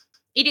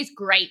it is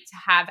great to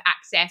have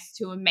access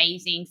to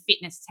amazing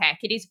fitness tech.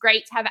 It is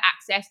great to have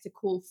access to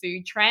cool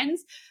food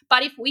trends.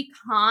 But if we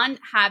can't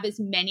have as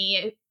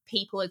many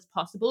people as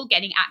possible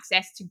getting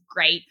access to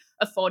great,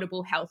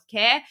 affordable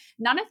healthcare,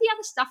 none of the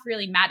other stuff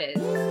really matters.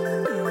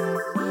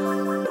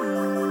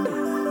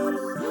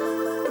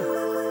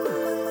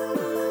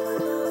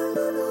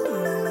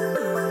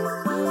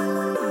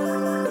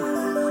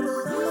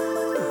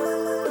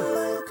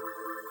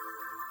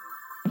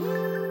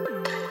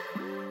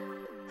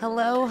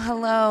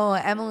 Hello,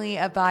 Emily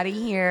Abadi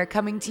here,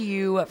 coming to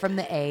you from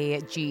the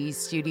AG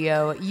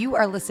studio. You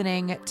are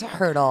listening to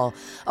Hurdle,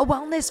 a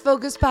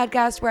wellness-focused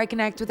podcast where I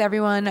connect with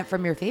everyone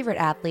from your favorite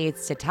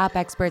athletes to top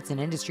experts and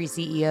industry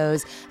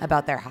CEOs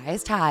about their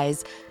highest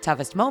highs,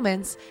 toughest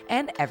moments,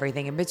 and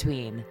everything in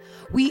between.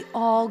 We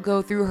all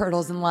go through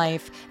hurdles in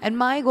life, and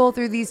my goal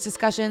through these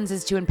discussions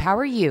is to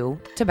empower you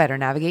to better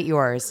navigate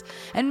yours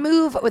and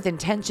move with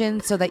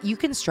intention so that you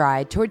can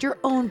stride toward your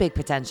own big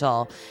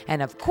potential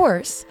and, of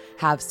course,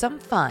 have some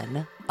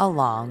fun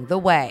along the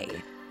way.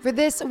 For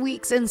this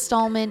week's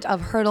installment of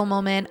Hurdle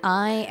Moment,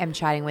 I am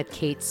chatting with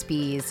Kate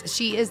Spies.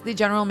 She is the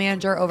general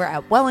manager over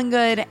at Well &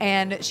 Good,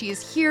 and she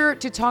is here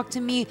to talk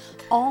to me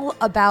all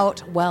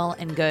about Well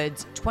 &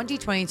 Good's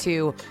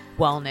 2022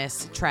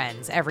 wellness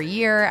trends. Every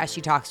year, as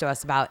she talks to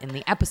us about in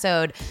the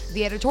episode,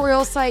 the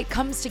editorial site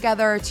comes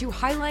together to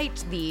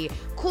highlight the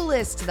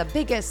coolest, the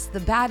biggest, the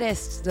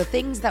baddest, the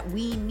things that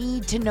we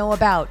need to know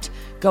about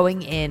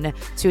going in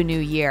to a new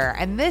year.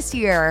 And this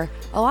year,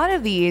 a lot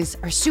of these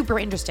are super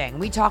interesting.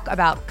 We talk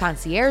about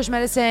concierge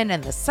medicine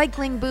and the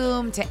cycling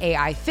boom to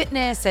AI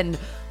fitness and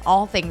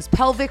all things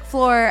pelvic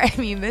floor. I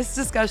mean, this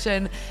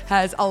discussion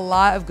has a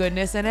lot of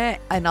goodness in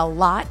it and a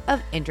lot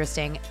of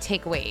interesting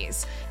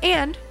takeaways.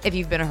 And if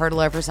you've been a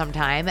hurdler for some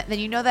time, then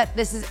you know that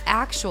this is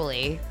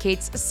actually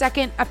Kate's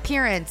second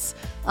appearance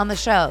on the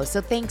show.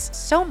 So thanks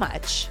so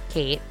much,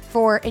 Kate,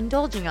 for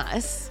indulging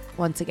us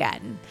once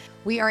again.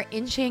 We are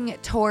inching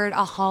toward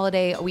a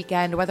holiday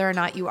weekend. Whether or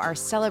not you are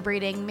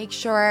celebrating, make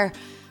sure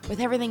with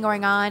everything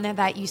going on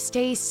that you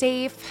stay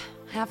safe,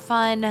 have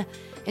fun,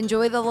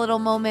 enjoy the little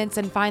moments,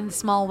 and find the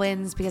small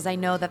wins, because I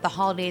know that the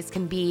holidays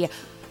can be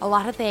a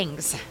lot of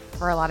things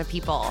for a lot of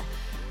people.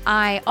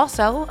 I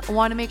also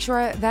want to make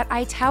sure that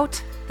I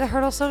tout the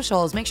Hurdle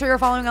socials. Make sure you're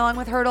following along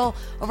with Hurdle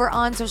over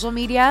on social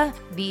media.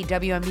 The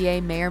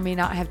WNBA may or may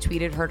not have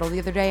tweeted Hurdle the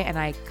other day, and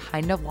I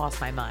kind of lost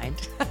my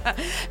mind.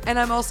 And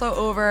I'm also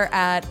over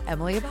at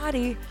Emily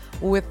Abadi.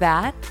 With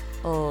that,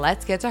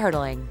 let's get to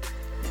hurdling.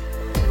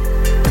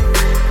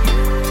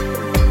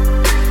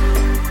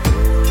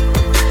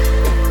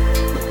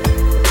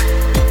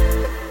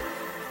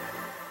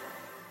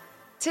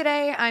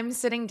 Today, I'm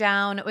sitting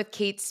down with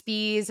Kate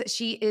Spies.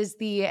 She is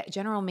the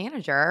general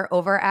manager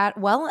over at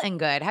Well &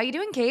 Good. How you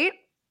doing, Kate?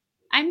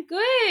 I'm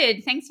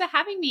good. Thanks for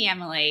having me,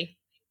 Emily.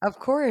 Of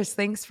course.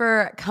 Thanks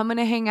for coming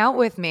to hang out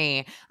with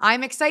me.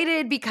 I'm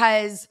excited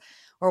because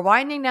we're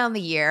winding down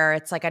the year.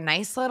 It's like a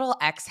nice little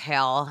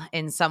exhale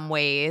in some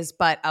ways,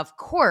 but of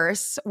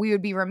course, we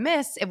would be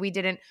remiss if we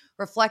didn't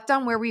reflect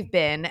on where we've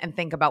been and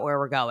think about where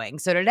we're going.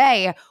 So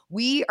today,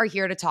 we are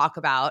here to talk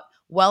about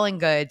Well &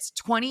 Good's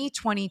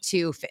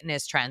 2022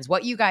 fitness trends.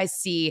 What you guys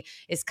see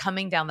is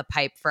coming down the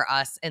pipe for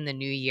us in the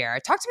new year.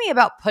 Talk to me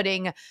about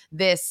putting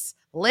this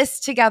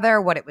list together,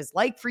 what it was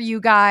like for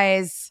you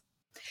guys.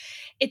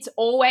 It's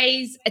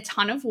always a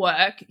ton of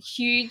work.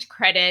 Huge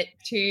credit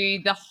to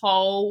the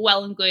whole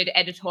Well & Good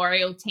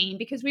editorial team,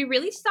 because we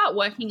really start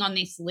working on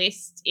this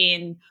list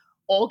in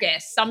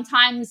August,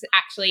 sometimes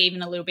actually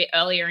even a little bit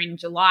earlier in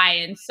July.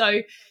 And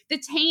so the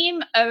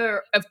team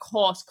are, of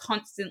course,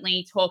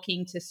 constantly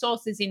talking to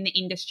sources in the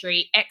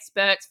industry,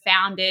 experts,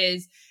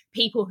 founders,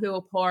 people who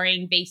are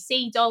pouring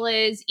VC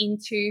dollars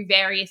into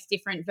various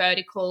different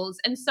verticals.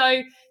 And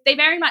so they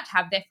very much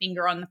have their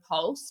finger on the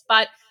pulse.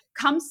 But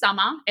come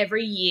summer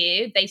every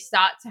year, they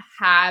start to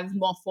have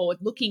more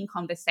forward-looking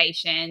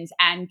conversations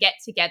and get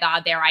together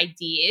their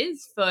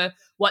ideas for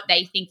what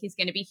they think is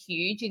going to be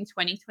huge in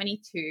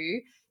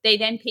 2022. They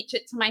then pitch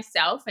it to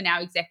myself and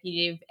our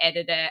executive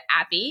editor,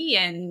 Abby,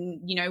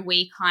 and,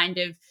 we kind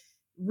of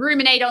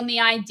ruminate on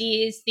the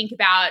ideas, think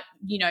about,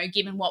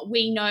 given what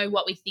we know,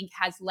 what we think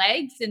has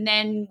legs, and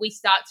then we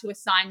start to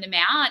assign them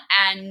out,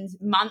 and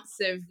months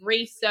of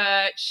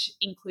research,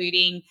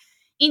 including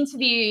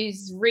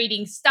interviews,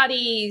 reading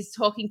studies,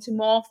 talking to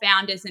more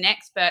founders and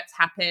experts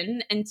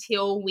happen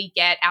until we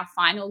get our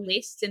final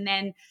list. And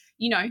then,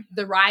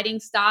 the writing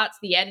starts,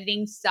 the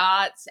editing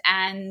starts,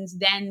 and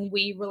then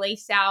we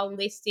release our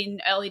list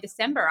in early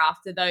December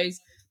after those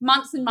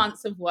months and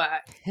months of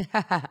work.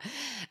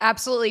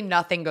 Absolutely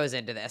nothing goes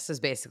into this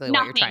is basically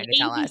what you're trying to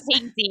tell us.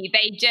 Easy.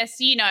 They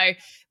just,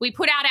 we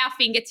put out our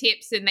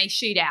fingertips and they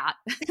shoot out.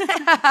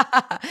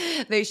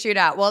 They shoot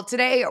out. Well,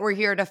 today we're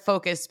here to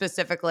focus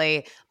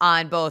specifically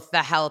on both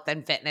the health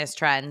and fitness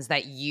trends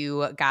that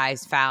you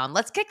guys found.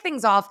 Let's kick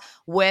things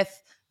off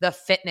with the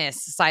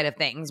fitness side of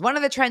things. One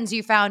of the trends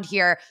you found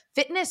here,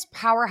 fitness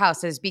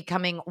powerhouses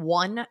becoming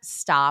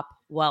one-stop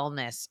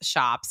wellness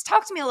shops.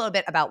 Talk to me a little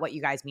bit about what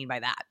you guys mean by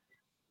that.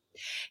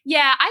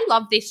 Yeah, I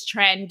love this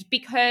trend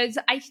because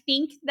I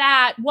think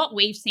that what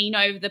we've seen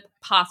over the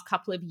past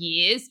couple of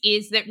years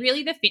is that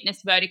really the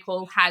fitness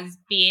vertical has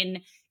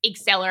been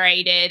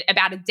accelerated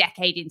about a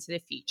decade into the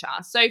future.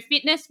 So,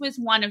 fitness was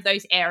one of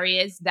those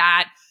areas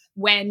that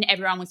when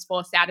everyone was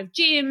forced out of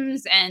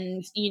gyms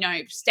and,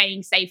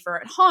 staying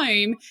safer at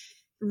home,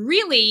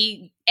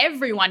 really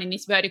everyone in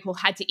this vertical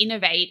had to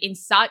innovate in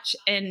such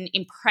an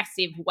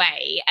impressive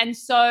way. And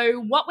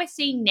so, what we're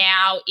seeing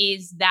now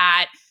is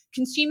that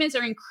consumers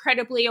are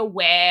incredibly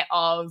aware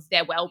of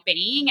their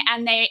well-being,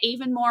 and they're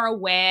even more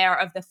aware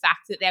of the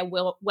fact that their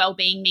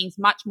well-being means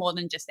much more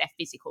than just their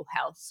physical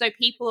health. So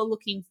people are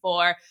looking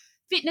for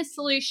fitness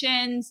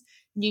solutions,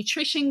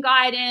 nutrition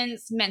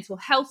guidance, mental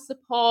health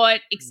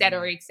support, et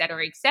cetera, et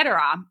cetera, et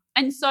cetera.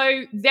 And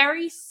so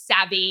very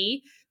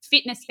savvy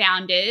fitness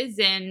founders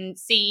and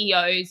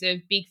CEOs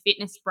of big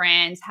fitness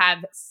brands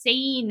have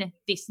seen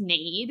this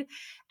need,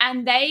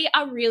 and they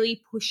are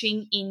really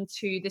pushing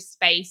into the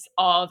space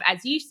of,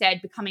 as you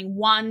said, becoming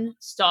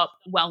one-stop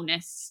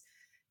wellness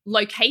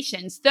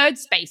locations, third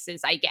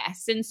spaces, I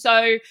guess. And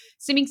so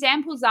some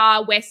examples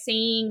are we're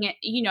seeing,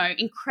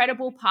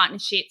 incredible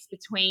partnerships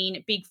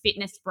between big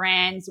fitness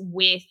brands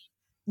with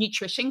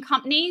nutrition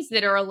companies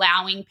that are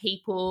allowing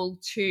people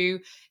to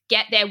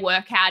get their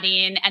workout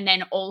in and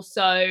then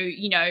also,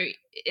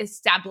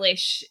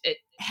 establish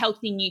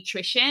healthy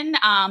nutrition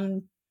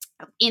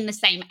in the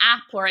same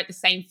app or at the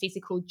same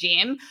physical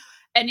gym.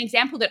 An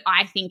example that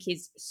I think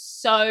is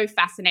so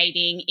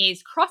fascinating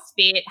is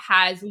CrossFit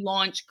has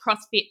launched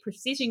CrossFit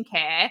Precision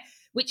Care,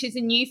 which is a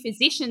new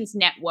physicians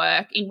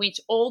network in which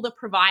all the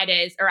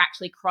providers are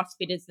actually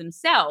CrossFitters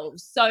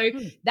themselves. So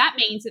that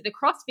means that the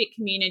CrossFit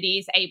community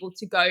is able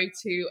to go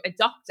to a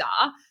doctor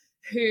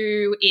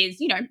who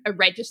is, a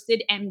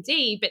registered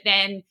MD, but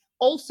then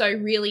also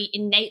really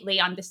innately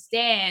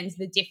understands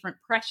the different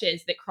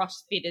pressures that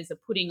CrossFitters are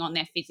putting on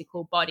their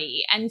physical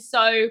body. And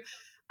so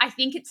I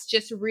think it's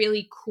just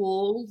really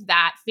cool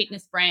that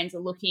fitness brands are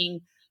looking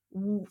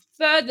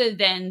further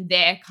than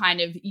their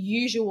kind of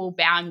usual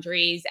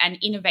boundaries and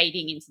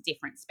innovating into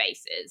different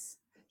spaces.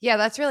 Yeah,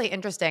 that's really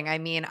interesting. I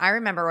mean, I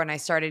remember when I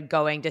started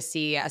going to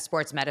see a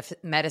sports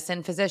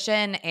medicine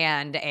physician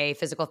and a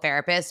physical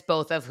therapist,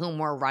 both of whom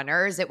were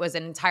runners. It was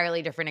an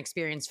entirely different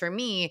experience for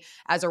me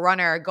as a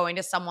runner, going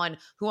to someone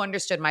who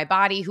understood my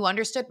body, who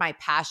understood my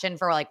passion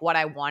for like what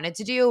I wanted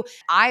to do.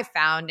 I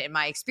found in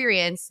my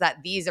experience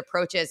that these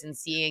approaches and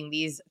seeing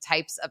these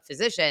types of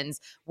physicians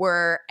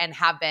were and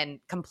have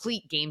been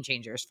complete game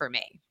changers for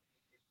me.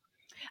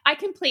 I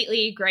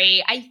completely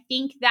agree. I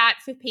think that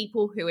for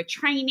people who are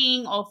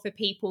training or for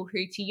people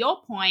who, to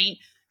your point,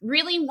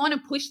 really want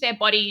to push their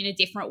body in a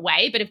different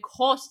way, but of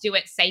course do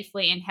it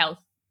safely and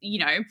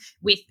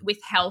with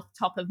health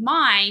top of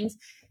mind,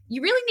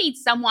 you really need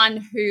someone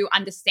who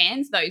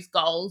understands those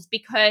goals,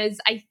 because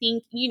I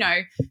think,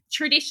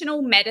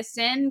 traditional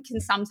medicine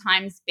can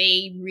sometimes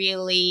be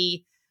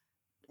really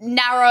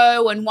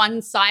narrow and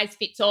one size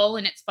fits all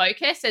in its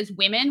focus. As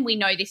women, we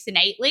know this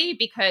innately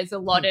because a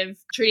lot of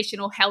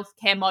traditional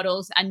healthcare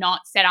models are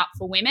not set up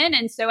for women.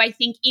 And so I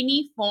think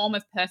any form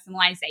of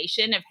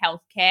personalization of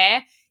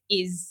healthcare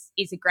is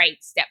a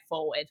great step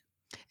forward.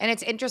 And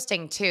it's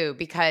interesting too,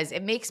 because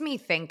it makes me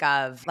think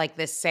of like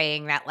this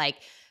saying that like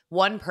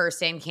one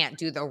person can't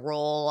do the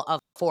role of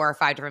four or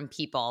five different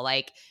people.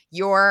 Like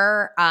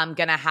you're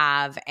gonna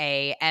have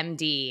a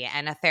MD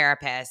and a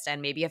therapist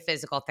and maybe a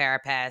physical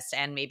therapist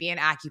and maybe an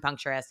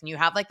acupuncturist, and you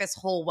have like this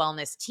whole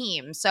wellness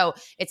team. So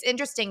it's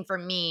interesting for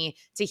me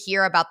to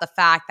hear about the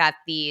fact that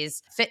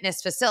these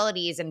fitness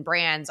facilities and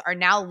brands are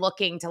now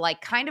looking to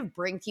like kind of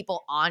bring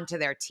people onto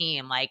their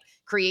team, like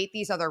create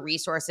these other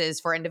resources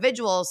for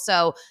individuals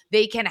so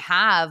they can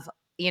have,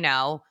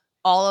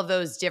 all of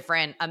those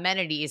different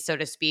amenities, so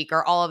to speak,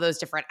 or all of those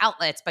different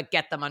outlets, but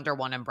get them under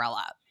one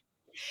umbrella.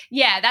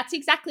 Yeah, that's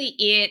exactly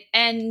it.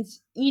 And,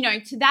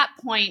 to that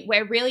point,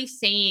 we're really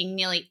seeing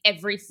nearly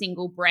every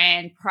single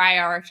brand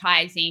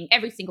prioritizing,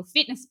 every single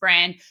fitness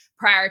brand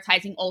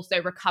prioritizing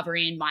also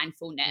recovery and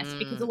mindfulness,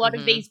 because a lot of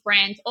Mm-hmm. these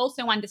brands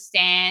also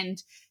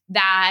understand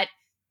that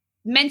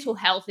mental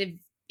health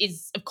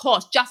is of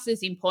course just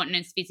as important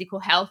as physical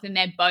health, and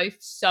they're both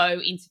so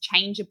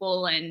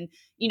interchangeable and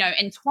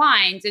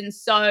entwined. And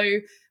so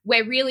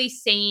we're really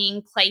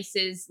seeing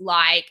places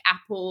like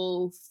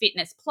Apple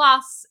Fitness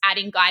Plus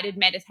adding guided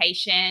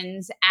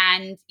meditations,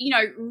 and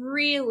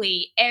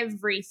really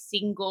every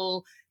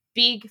single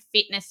big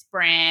fitness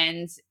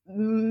brands,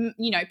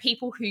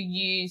 people who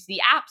use the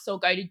apps or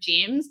go to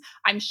gyms,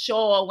 I'm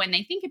sure when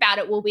they think about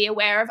it will be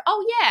aware of,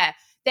 oh yeah,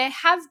 there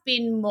have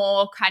been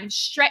more kind of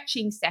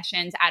stretching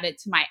sessions added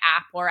to my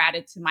app or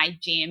added to my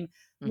gym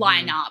Mm-hmm.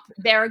 lineup.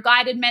 There are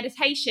guided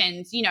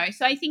meditations,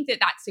 so I think that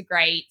that's a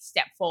great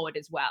step forward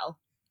as well.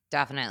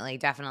 Definitely,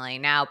 definitely.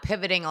 Now,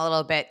 pivoting a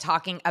little bit,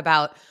 talking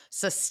about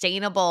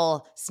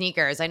sustainable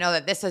sneakers. I know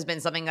that this has been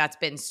something that's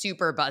been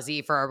super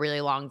buzzy for a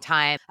really long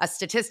time. A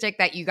statistic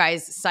that you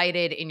guys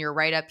cited in your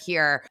write up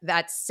here,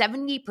 that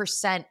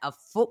 70% of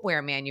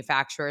footwear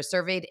manufacturers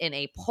surveyed in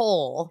a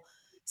poll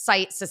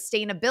cite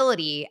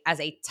sustainability as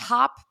a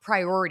top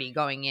priority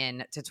going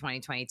into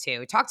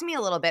 2022. Talk to me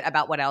a little bit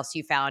about what else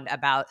you found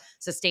about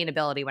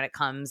sustainability when it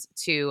comes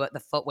to the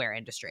footwear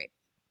industry.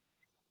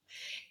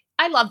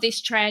 I love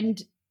this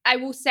trend. I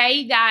will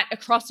say that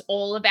across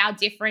all of our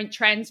different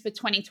trends for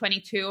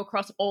 2022,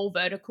 across all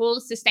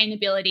verticals,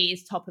 sustainability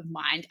is top of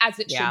mind, as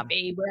it Yeah. should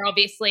be. We're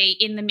obviously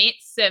in the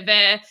midst of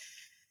a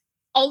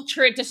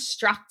ultra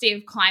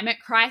destructive climate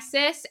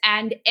crisis,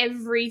 and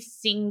every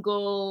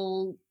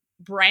single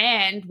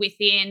brand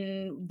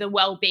within the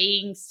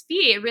well-being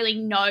sphere really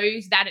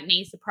knows that it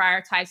needs to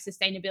prioritize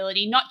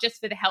sustainability, not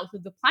just for the health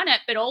of the planet,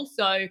 but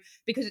also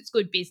because it's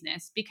good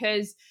business.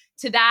 Because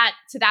to that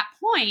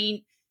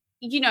point,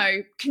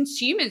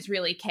 consumers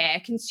really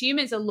care.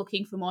 Consumers are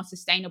looking for more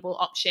sustainable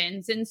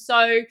options. And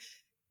so,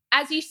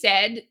 as you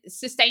said,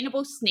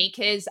 sustainable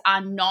sneakers are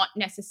not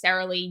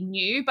necessarily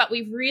new, but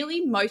we've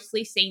really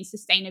mostly seen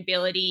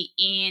sustainability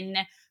in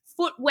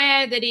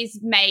footwear that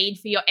is made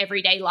for your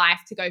everyday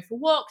life to go for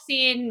walks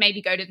in,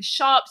 maybe go to the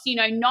shops,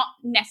 not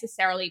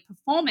necessarily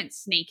performance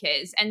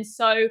sneakers. And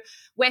so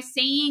we're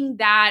seeing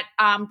that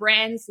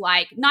brands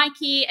like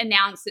Nike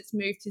announce its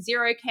Move to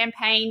Zero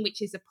campaign,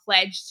 which is a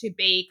pledge to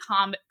be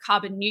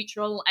carbon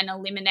neutral and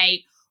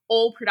eliminate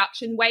all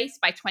production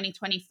waste by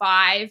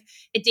 2025.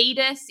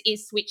 Adidas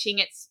is switching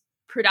its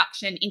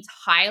production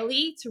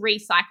entirely to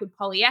recycled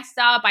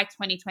polyester by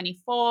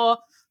 2024.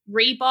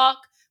 Reebok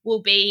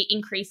will be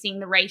increasing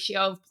the ratio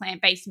of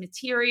plant-based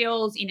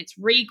materials in its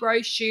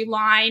regrow shoe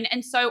line.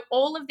 And so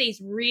all of these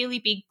really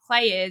big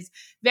players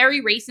very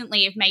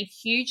recently have made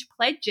huge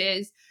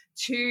pledges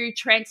to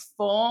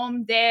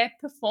transform their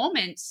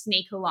performance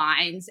sneaker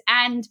lines.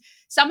 And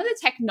some of the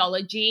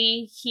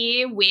technology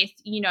here with,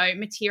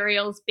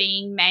 materials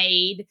being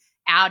made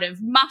out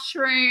of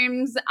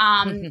mushrooms.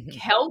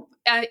 Kelp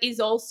is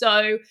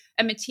also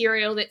a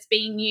material that's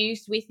being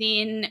used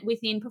within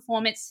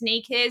performance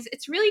sneakers.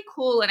 It's really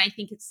cool, and I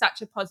think it's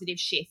such a positive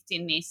shift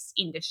in this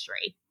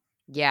industry.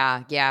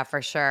 Yeah,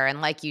 for sure.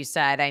 And like you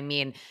said, I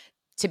mean,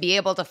 to be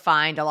able to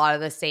find a lot of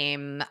the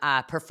same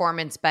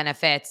performance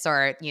benefits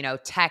or,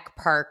 tech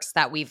perks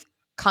that we've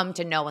come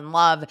to know and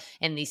love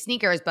in these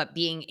sneakers, but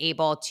being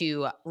able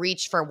to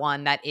reach for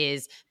one that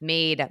is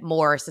made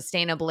more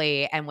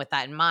sustainably and with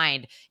that in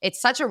mind,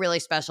 it's such a really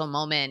special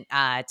moment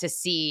to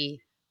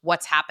see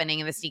what's happening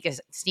in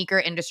the sneaker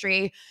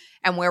industry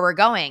and where we're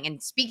going.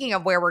 And speaking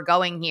of where we're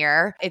going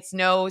here, it's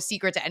no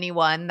secret to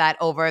anyone that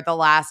over the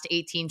last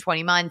 18,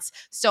 20 months,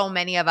 so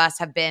many of us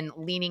have been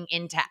leaning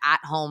into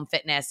at-home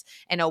fitness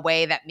in a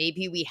way that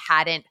maybe we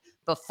hadn't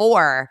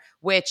before,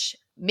 which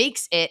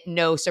makes it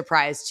no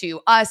surprise to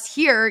us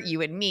here,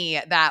 you and me,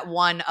 that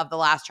one of the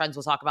last trends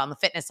we'll talk about on the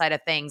fitness side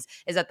of things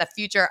is that the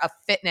future of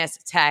fitness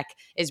tech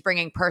is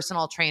bringing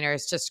personal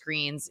trainers to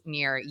screens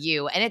near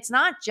you. And it's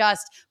not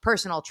just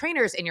personal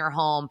trainers in your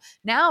home.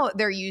 Now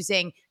they're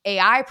using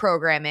AI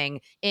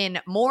programming in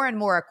more and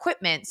more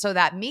equipment so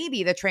that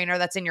maybe the trainer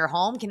that's in your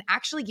home can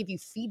actually give you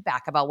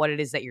feedback about what it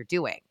is that you're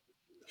doing.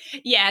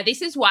 Yeah,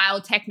 this is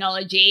wild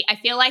technology. I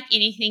feel like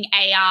anything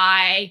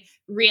AI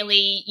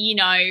really,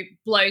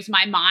 blows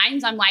my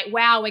mind. I'm like,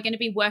 wow, we're going to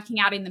be working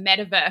out in the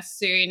metaverse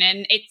soon,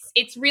 and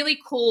it's really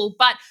cool.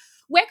 But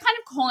we're kind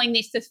of calling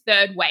this the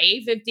third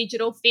wave of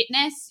digital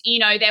fitness.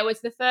 There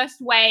was the first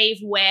wave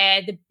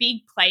where the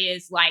big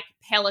players like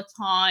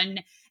Peloton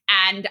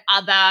and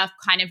other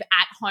kind of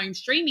at-home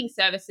streaming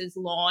services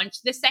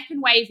launched. The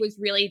second wave was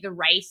really the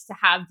race to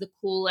have the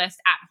coolest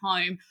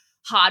at-home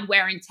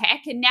hardware and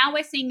tech. And now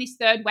we're seeing this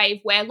third wave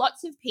where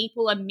lots of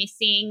people are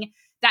missing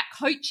that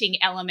coaching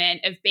element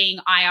of being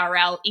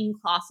IRL in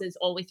classes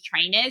or with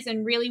trainers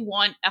and really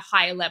want a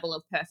higher level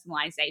of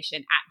personalization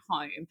at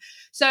home.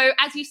 So,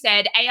 as you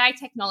said, AI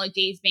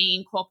technology is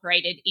being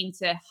incorporated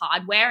into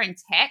hardware and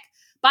tech,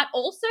 but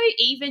also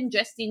even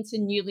just into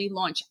newly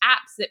launched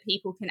apps that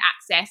people can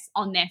access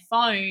on their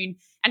phone.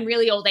 And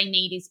really all they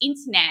need is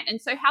internet.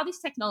 And so how this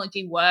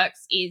technology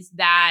works is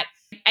that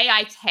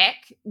AI tech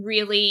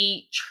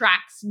really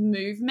tracks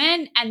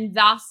movement and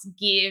thus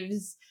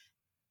gives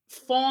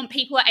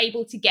people are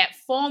able to get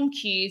form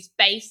cues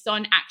based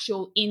on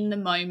actual in the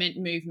moment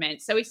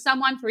movement. So if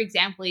someone, for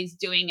example, is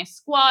doing a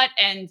squat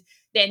and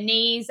their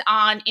knees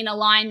aren't in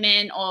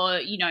alignment, or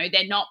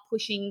they're not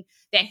pushing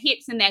their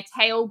hips and their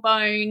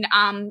tailbone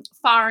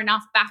far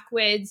enough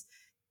backwards,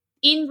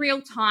 in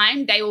real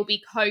time, they will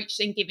be coached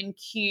and given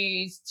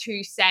cues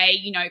to say,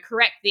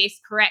 correct this,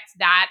 correct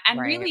that. And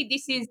Right. really,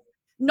 this is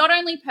not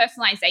only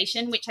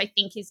personalization, which I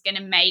think is going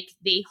to make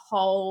the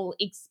whole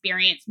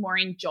experience more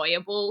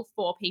enjoyable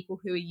for people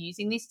who are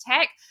using this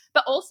tech,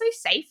 but also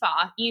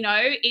safer.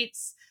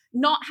 It's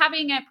not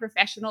having a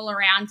professional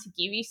around to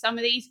give you some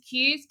of these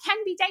cues can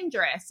be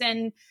dangerous.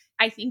 And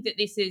I think that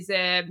this is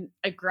a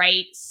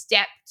great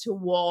step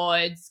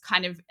towards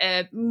kind of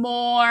a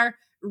more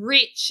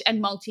rich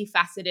and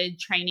multifaceted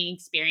training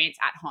experience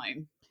at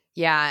home.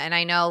 Yeah, and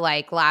I know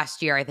like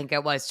last year, I think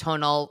it was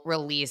Tonal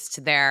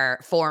released their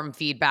form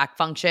feedback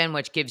function,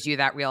 which gives you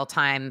that real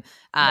time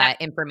Yep.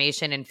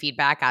 information and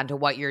feedback onto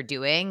what you're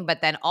doing. But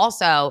then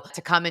also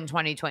to come in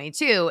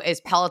 2022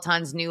 is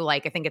Peloton's new,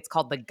 like, I think it's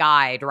called the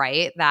guide,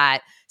 right?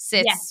 That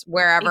Yes, sits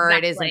wherever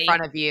it is in exactly.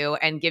 front of you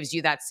and gives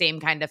you that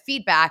same kind of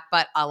feedback,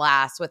 but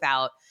alas,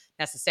 without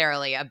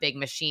necessarily a big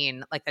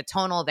machine like the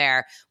Tonal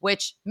there,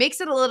 which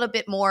makes it a little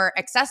bit more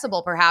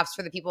accessible perhaps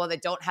for the people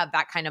that don't have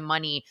that kind of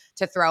money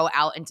to throw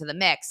out into the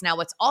mix. Now,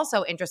 what's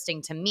also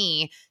interesting to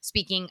me,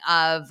 speaking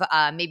of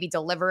maybe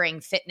delivering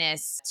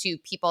fitness to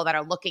people that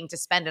are looking to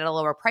spend at a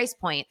lower price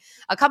point,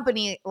 a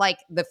company like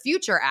the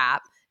Future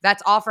app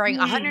that's offering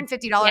Mm,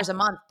 yes, $150 a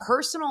month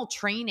personal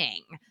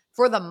training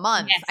for the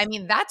month. I yes.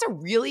 mean, that's a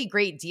really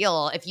great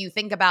deal if you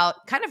think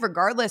about kind of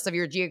regardless of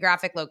your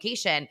geographic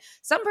location.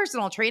 Some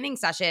personal training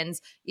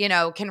sessions,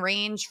 can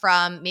range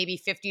from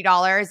maybe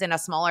 $50 in a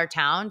smaller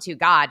town to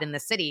God in the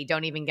city.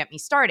 Don't even get me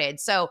started.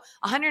 So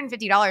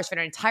 $150 for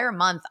an entire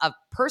month of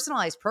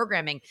personalized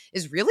programming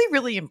is really,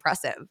 really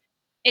impressive.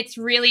 It's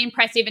really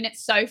impressive. And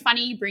it's so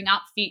funny you bring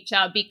up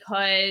Future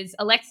because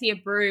Alexia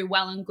Brew,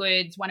 Well and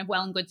Good's, one of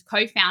Well and Good's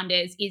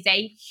co-founders, is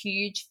a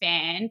huge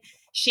fan.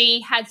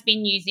 She has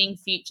been using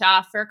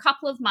Future for a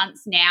couple of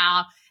months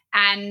now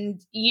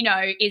and,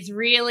 is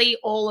really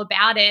all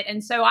about it.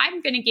 And so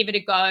I'm going to give it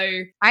a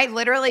go. I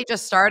literally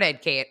just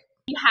started, Kate.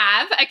 You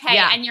have? Okay.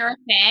 Yeah. And you're a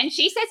fan.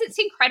 She says it's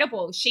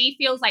incredible. She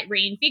feels like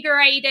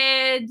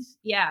reinvigorated.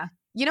 Yeah.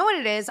 You know what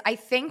it is? I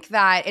think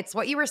that it's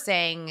what you were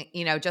saying,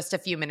 just a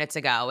few minutes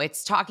ago.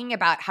 It's talking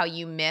about how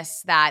you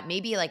miss that,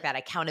 maybe like that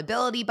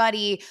accountability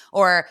buddy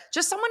or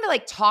just someone to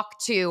like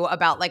talk to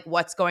about like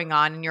what's going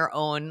on in your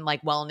own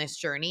like wellness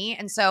journey.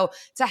 And so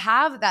to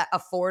have that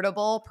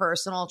affordable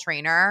personal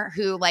trainer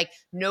who like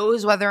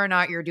knows whether or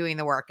not you're doing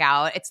the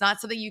workout, it's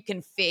not something you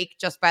can fake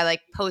just by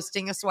like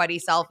posting a sweaty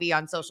selfie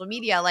on social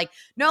media. Like,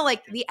 no,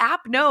 like the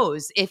app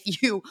knows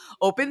if you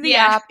open the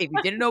Yeah. app. If you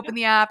didn't open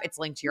the app, it's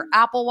linked to your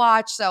Apple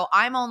Watch. So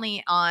I'm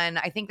only on,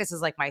 I think this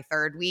is like my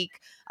third week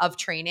of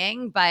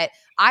training, but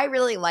I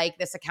really like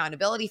this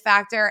accountability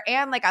factor.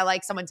 And like, I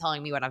like someone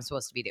telling me what I'm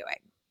supposed to be doing.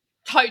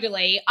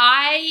 Totally.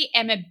 I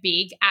am a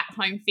big at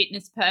home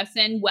fitness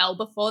person. Well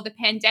before the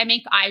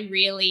pandemic, I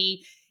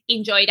really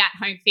enjoyed at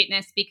home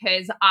fitness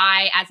because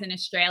I, as an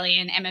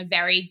Australian, am a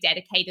very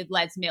dedicated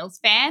Les Mills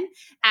fan.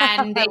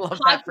 And I it's love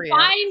hard that to for you.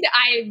 find.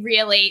 I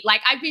really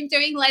like, I've been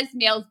doing Les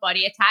Mills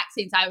Body Attack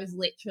since I was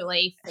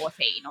literally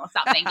 14 or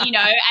something,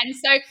 And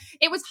so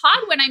it was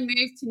hard when I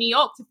moved to New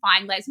York to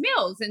find Les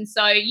Mills. And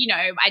so,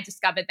 I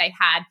discovered they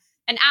had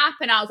an app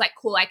and I was like,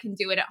 cool, I can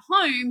do it at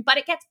home, but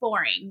it gets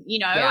boring,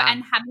 Yeah.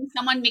 and having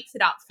someone mix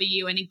it up for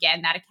you. And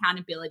again, that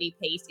accountability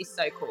piece is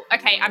so cool.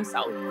 Okay, I'm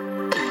sold.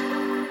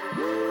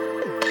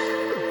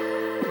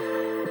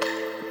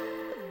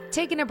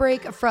 Taking a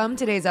break from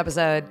today's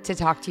episode to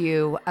talk to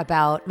you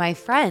about my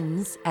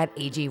friends at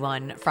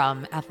AG1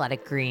 from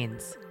Athletic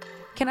Greens.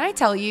 Can I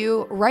tell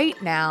you right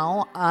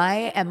now,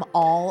 I am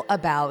all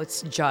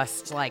about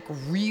just like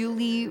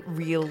really,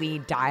 really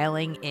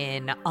dialing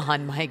in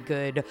on my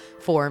good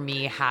for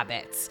me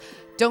habits.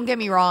 Don't get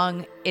me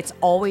wrong, it's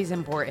always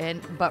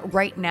important, but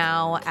right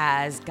now,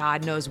 as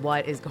God knows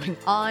what is going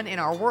on in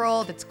our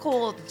world, it's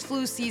cold, it's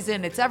flu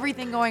season, it's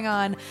everything going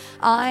on,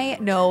 I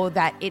know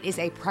that it is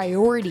a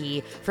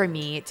priority for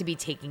me to be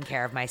taking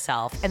care of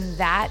myself. And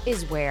that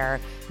is where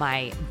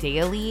my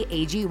daily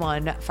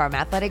AG1 from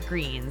Athletic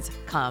Greens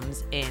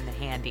comes in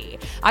handy.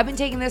 I've been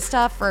taking this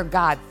stuff for,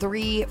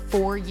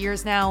 3-4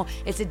 years now.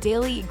 It's a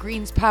daily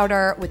greens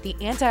powder with the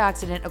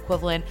antioxidant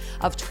equivalent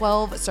of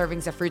 12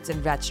 servings of fruits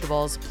and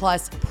vegetables,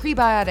 plus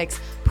prebiotics,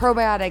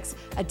 probiotics,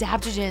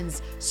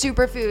 adaptogens,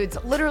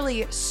 superfoods,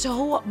 literally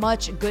so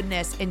much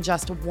goodness in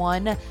just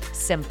one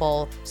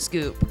simple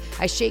scoop.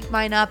 I shake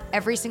mine up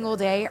every single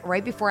day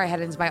right before I head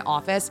into my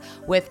office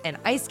with an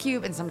ice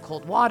cube and some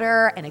cold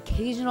water, an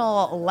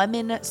occasional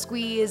lemon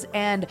squeeze,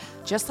 and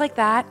just like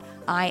that,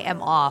 I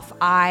am off.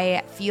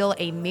 I feel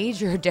a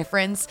major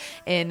difference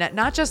in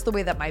not just the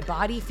way that my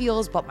body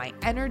feels, but my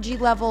energy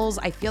levels.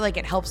 I feel like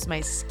it helps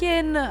my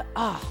skin.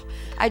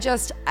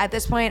 At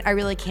this point, I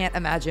really can't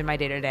imagine my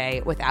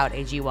day-to-day without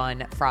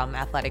AG1 from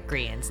Athletic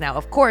Greens. Now,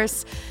 of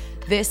course,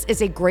 this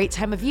is a great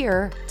time of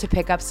year to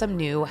pick up some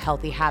new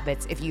healthy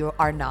habits if you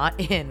are not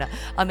in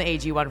on the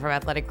AG1 from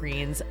Athletic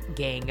Greens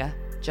gang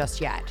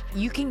just yet.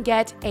 You can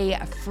get a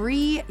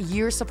free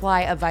year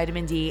supply of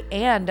vitamin D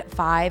and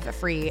 5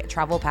 free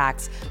travel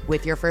packs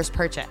with your first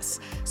purchase.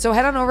 So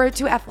head on over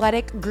to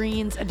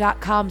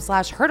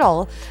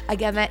athleticgreens.com/hurdle.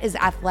 Again, that is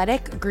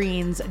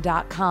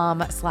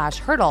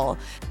athleticgreens.com/hurdle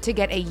to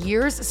get a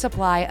year's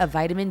supply of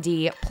vitamin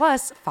D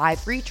plus 5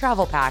 free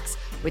travel packs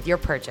with your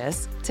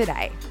purchase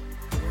today.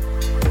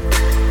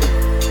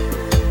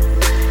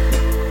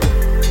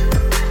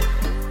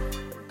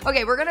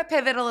 Okay, we're going to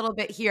pivot a little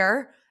bit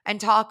here and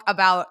talk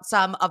about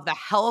some of the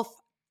health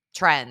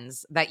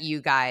trends that you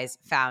guys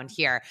found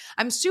here.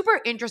 I'm super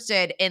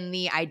interested in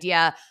the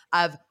idea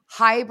of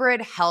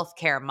hybrid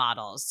healthcare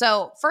models.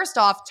 So, first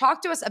off,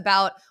 talk to us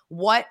about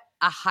what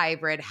a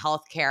hybrid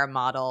healthcare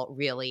model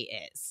really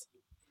is.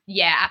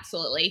 Yeah,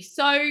 absolutely.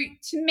 So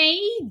to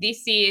me,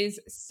 this is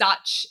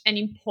such an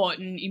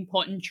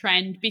important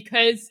trend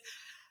because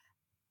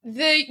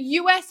the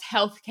US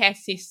healthcare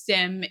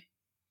system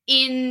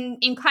in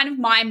kind of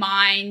my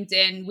mind,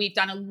 and we've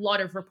done a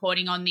lot of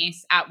reporting on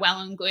this at Well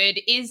and Good,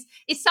 is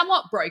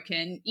somewhat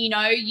broken. You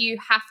know, you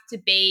have to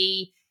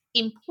be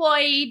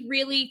employed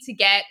really to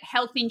get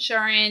health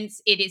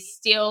insurance. It is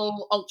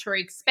still ultra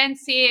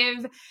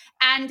expensive.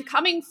 And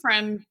coming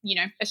from,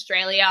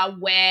 Australia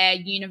where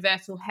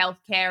universal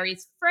healthcare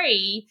is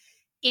free,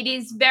 it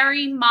is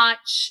very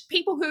much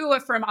people who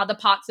are from other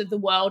parts of the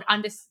world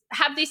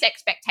have this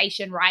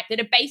expectation, right, that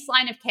a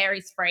baseline of care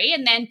is free.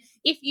 And then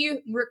if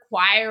you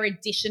require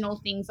additional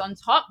things on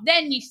top,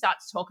 then you start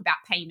to talk about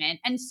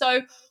payment. And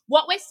so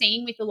what we're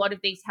seeing with a lot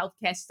of these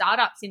healthcare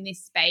startups in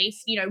this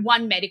space,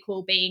 One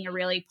Medical being a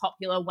really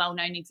popular,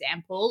 well-known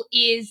example,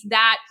 is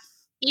that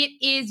it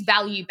is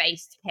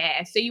value-based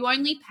care. So you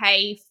only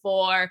pay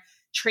for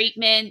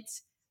treatment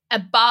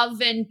above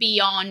and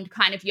beyond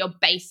kind of your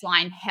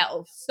baseline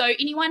health. So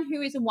anyone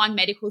who is a One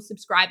Medical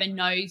subscriber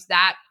knows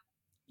that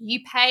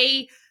you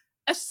pay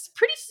a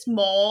pretty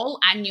small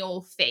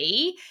annual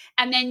fee,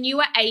 and then you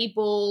are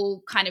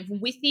able kind of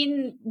with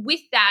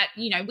that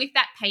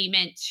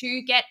payment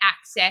to get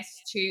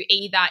access to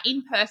either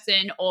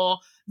in-person or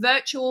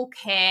virtual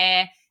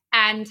care,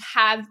 and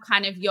have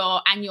kind of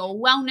your annual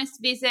wellness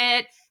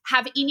visit,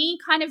 have any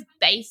kind of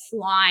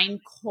baseline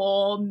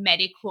core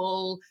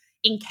medical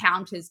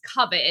encounters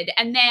covered.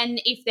 And then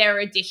if there are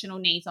additional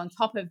needs on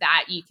top of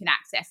that, you can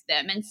access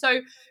them. And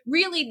so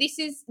really this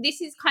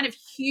is kind of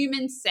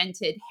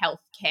human-centered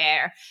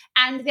healthcare.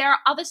 And there are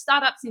other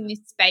startups in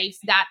this space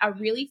that are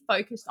really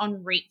focused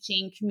on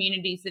reaching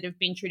communities that have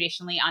been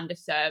traditionally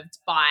underserved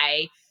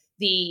by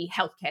the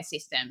healthcare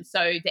system.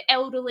 So the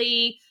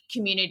elderly,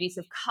 communities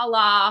of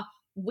color,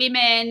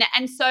 women.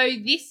 And so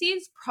this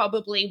is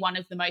probably one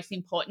of the most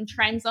important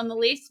trends on the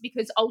list,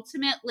 because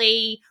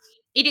ultimately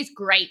it is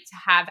great to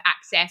have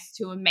access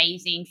to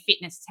amazing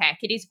fitness tech.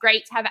 It is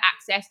great to have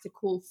access to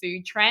cool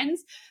food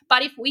trends.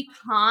 But if we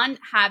can't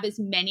have as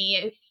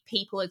many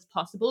people as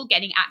possible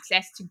getting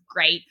access to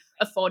great,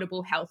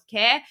 affordable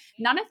healthcare,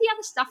 none of the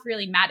other stuff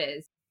really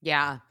matters.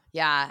 Yeah.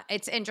 Yeah.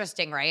 It's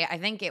interesting, right? I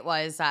think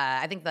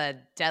the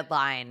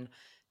deadline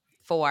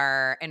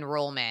for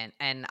enrollment,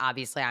 and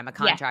obviously I'm a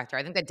Yeah. contractor,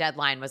 I think the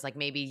deadline was like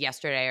maybe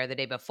yesterday or the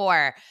day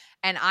before.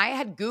 And I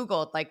had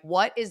Googled like,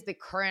 what is the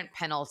current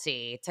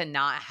penalty to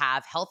not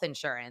have health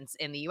insurance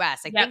in the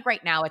US? I Yep. think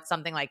right now it's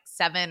something like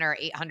 $700 or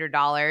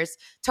 $800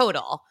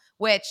 total,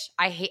 which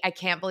I hate. I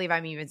can't believe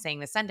I'm even saying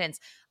this sentence.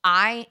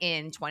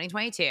 In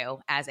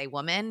 2022, as a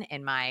woman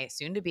in my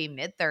soon to be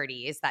mid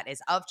 30s that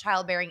is of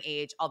childbearing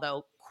age,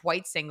 although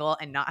quite single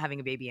and not having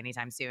a baby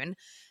anytime soon,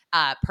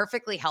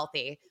 perfectly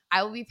healthy,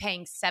 I will be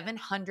paying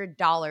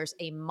 $700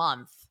 a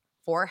month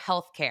for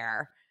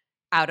healthcare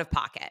out of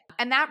pocket.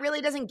 And that really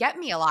doesn't get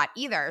me a lot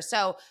either.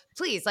 So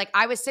please, like,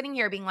 I was sitting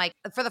here being like,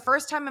 for the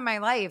first time in my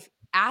life,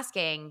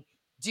 asking,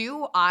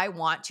 do I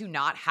want to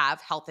not have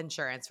health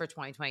insurance for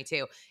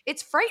 2022?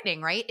 It's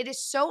frightening, right? It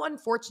is so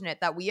unfortunate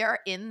that we are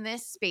in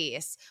this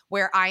space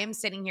where I am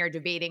sitting here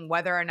debating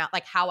whether or not,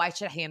 like, how I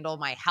should handle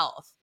my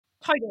health.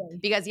 Totally.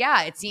 Because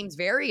yeah, it seems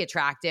very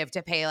attractive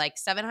to pay like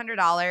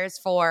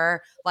 $700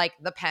 for like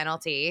the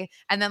penalty,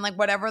 and then like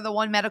whatever the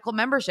One Medical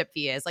membership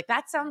fee is. Like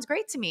that sounds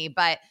great to me,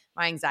 but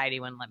my anxiety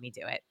wouldn't let me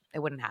do it. It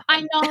wouldn't I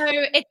happen.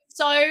 know. It's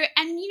so,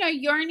 and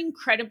you're an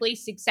incredibly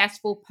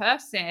successful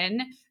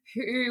person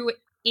who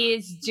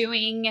is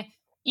doing,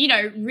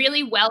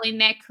 really well in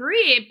their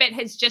career, but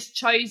has just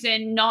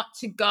chosen not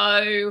to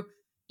go,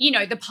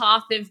 the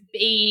path of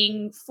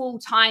being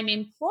full-time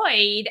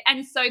employed.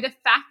 And so the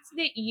fact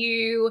that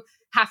you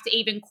have to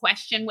even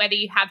question whether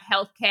you have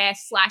healthcare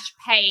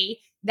 / pay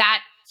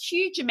that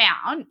huge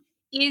amount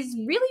is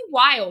really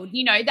wild.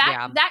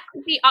 Yeah. That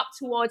could be up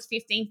towards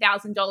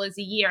 $15,000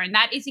 a year, and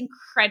that is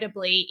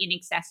incredibly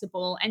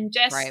inaccessible. And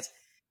just, Right.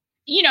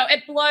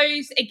 it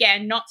blows,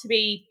 again, not to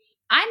be,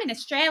 I'm an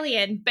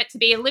Australian, but to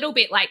be a little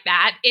bit like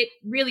that, it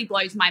really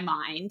blows my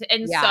mind.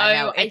 And Yeah, no,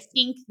 so I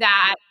think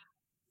that,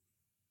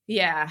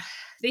 yeah,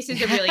 this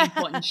is a really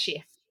important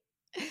shift.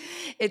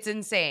 It's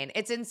insane.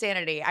 It's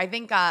insanity. I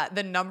think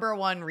the number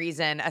one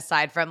reason,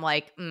 aside from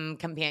like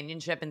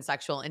companionship and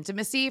sexual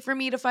intimacy, for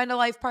me to find a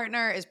life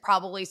partner is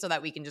probably so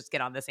that we can just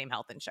get on the same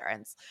health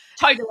insurance.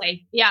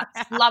 Totally. Yeah.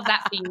 Love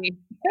that for you.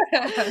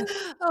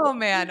 Oh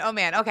man. Oh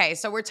man. Okay.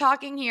 So we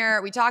talked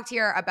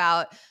here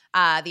about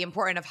the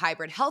importance of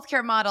hybrid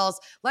healthcare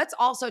models. Let's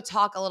also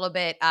talk a little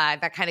bit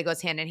that kind of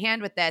goes hand in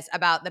hand with this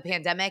about the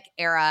pandemic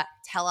era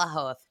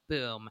telehealth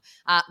boom.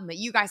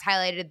 You guys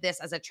highlighted this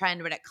as a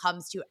trend when it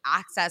comes to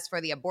access for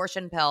the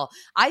abortion pill.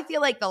 I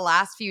feel like the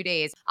last few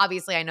days,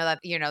 obviously, I know that,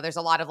 there's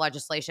a lot of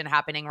legislation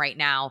happening right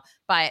now,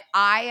 but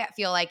I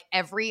feel like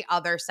every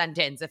other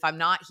sentence, if I'm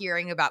not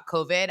hearing about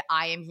COVID,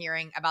 I am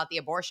hearing about the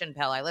abortion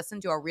pill. I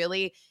listened to a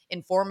really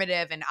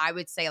informative and I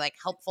would say like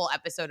helpful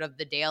episode of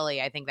The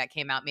Daily, I think that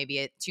came out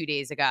maybe 2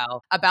 days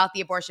ago, about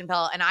the abortion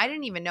pill. And I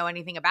didn't even know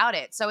anything about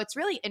it. So it's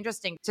really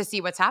interesting to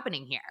see what's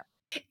happening here.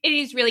 It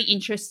is really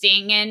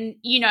interesting. And,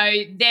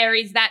 there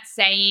is that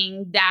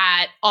saying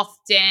that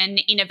often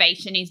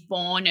innovation is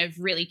born of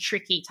really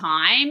tricky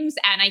times.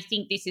 And I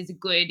think this is a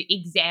good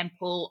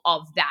example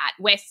of that.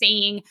 We're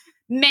seeing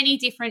many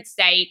different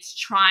states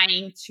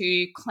trying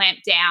to clamp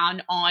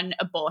down on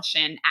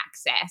abortion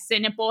access.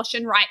 And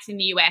abortion rights in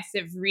the US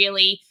have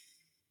really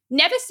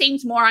never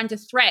seemed more under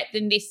threat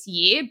than this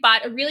year.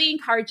 But a really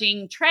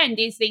encouraging trend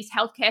is these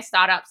healthcare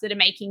startups that are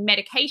making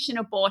medication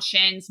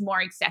abortions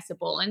more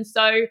accessible. And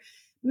so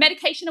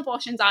medication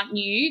abortions aren't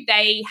new.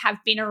 They have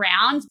been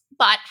around,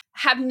 but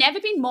have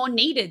never been more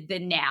needed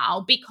than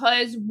now,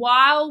 because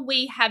while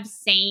we have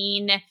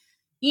seen,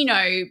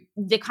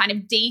 the kind of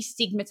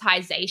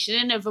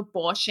destigmatization of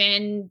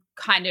abortion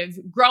kind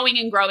of growing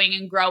and growing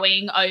and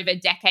growing over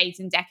decades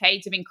and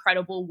decades of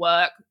incredible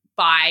work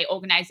by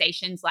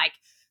organizations like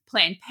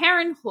Planned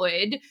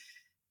Parenthood,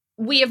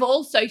 we have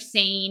also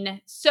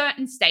seen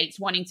certain states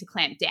wanting to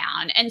clamp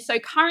down. And so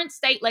current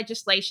state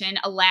legislation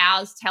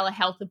allows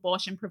telehealth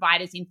abortion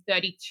providers in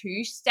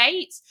 32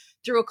 states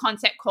through a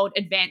concept called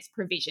advanced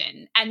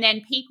provision. And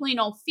then people in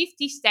all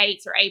 50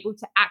 states are able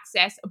to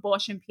access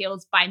abortion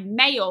pills by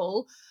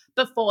mail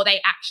before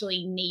they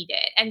actually need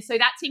it. And so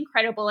that's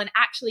incredible. And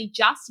actually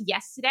just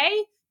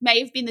yesterday, may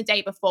have been the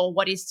day before,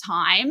 what is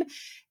time?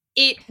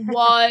 It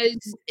was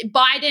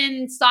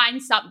Biden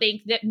signed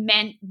something that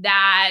meant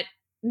that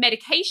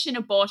medication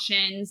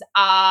abortions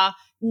are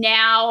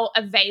now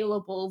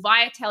available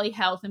via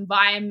telehealth and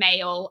via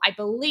mail, I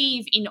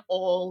believe, in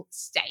all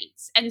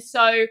states. And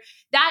so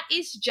that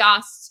is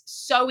just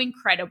so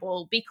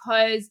incredible,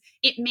 because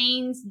it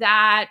means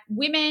that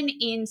women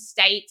in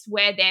states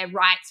where their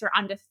rights are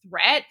under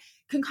threat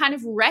can kind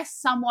of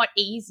rest somewhat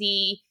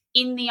easy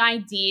in the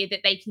idea that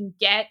they can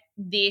get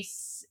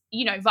this,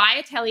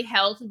 via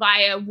telehealth,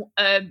 via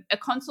a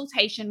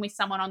consultation with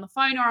someone on the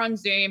phone or on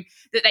Zoom,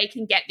 that they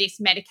can get this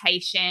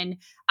medication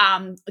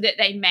that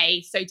they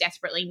may so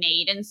desperately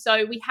need. And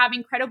so we have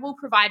incredible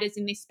providers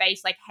in this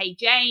space like Hey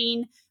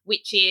Jane,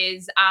 which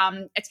is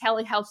a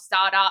telehealth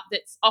startup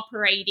that's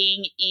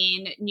operating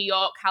in New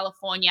York,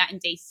 California,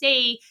 and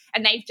DC.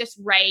 And they've just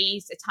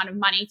raised a ton of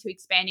money to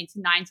expand into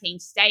 19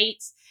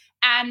 states.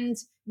 And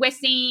we're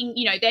seeing,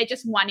 they're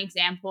just one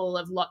example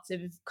of lots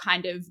of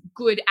kind of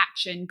good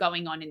action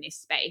going on in this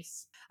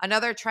space.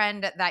 Another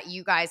trend that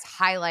you guys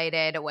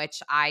highlighted,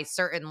 which I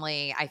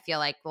feel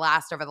like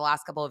over the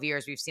last couple of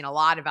years, we've seen a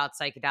lot about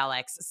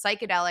psychedelics.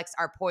 Psychedelics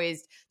are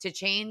poised to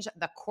change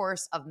the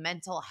course of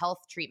mental health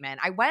treatment.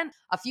 I went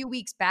a few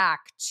weeks back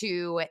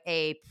to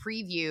a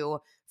preview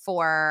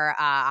for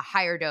a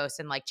higher dose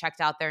and checked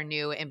out their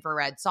new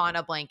infrared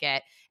sauna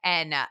blanket.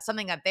 And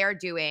something that they're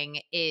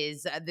doing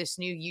is this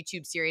new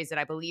YouTube series that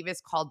I believe is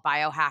called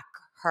Biohack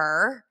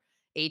Her,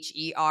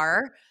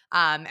 Her.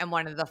 And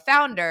one of the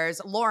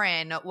founders,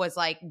 Lauren, was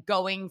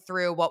going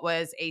through what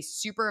was a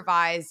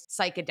supervised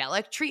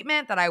psychedelic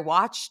treatment that I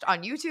watched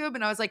on YouTube.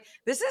 And I was like,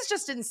 this is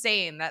just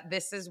insane that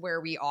this is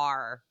where we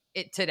are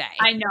today.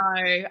 I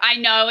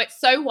know. It's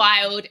so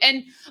wild.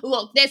 And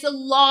look, there's a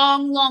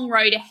long, long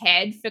road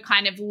ahead for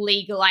kind of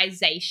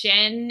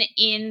legalization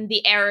in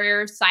the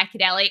area of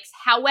psychedelics.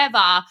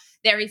 However,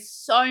 there is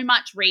so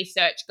much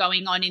research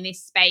going on in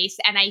this space.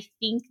 And I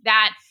think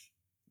that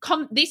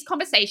this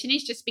conversation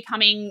is just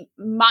becoming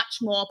much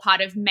more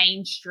part of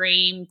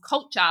mainstream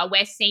culture.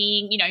 We're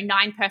seeing,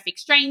 9 Perfect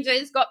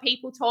Strangers got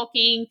people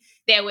talking.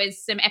 There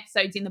was some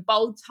episodes in The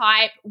Bold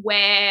Type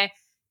where,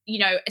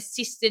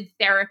 assisted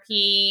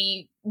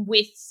therapy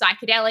with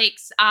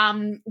psychedelics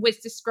was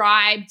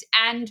described.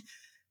 And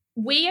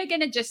we are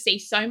going to just see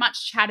so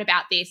much chat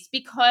about this,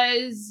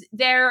 because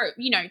they're,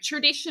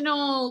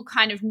 traditional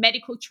kind of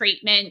medical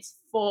treatments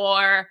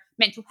for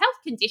mental health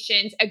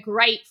conditions are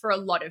great for a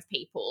lot of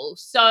people.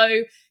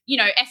 So,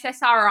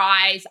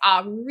 SSRIs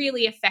are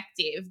really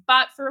effective,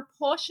 but for a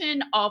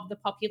portion of the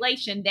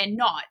population, they're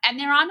not. And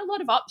there aren't a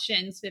lot of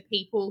options for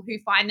people who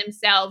find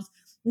themselves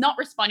not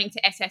responding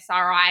to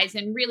SSRIs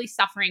and really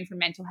suffering from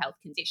mental health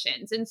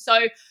conditions. And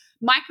so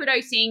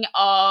microdosing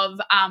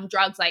of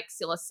drugs like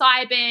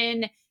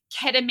psilocybin,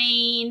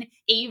 ketamine,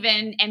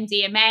 even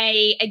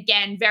MDMA,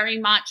 again, very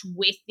much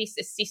with this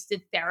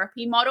assisted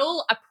therapy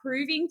model, are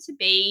proving to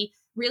be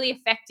really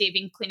effective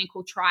in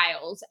clinical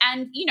trials.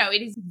 And,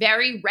 it is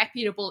very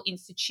reputable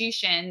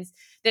institutions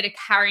that are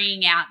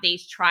carrying out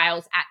these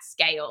trials at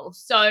scale.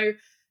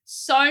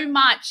 So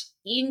much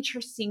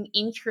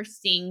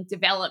interesting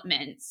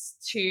developments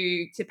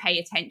to pay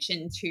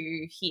attention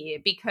to here,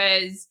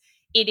 because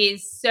it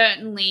is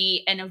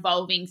certainly an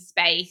evolving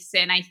space.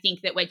 And I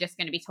think that we're just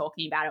going to be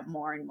talking about it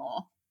more and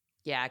more.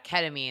 Yeah,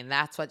 ketamine,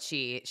 that's what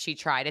she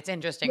tried. It's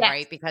interesting, Yes.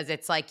 right? Because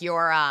it's like you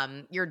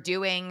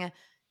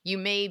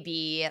may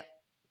be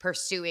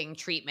pursuing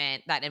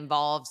treatment that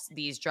involves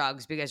these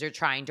drugs because you're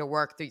trying to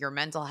work through your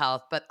mental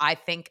health, but I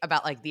think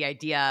about like the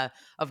idea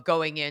of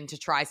going in to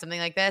try something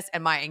like this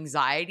and my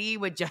anxiety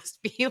would just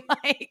be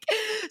like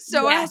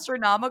so Yeah.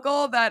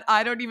 astronomical that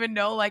I don't even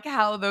know like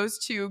how those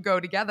two go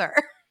together.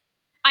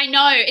 I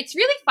know. It's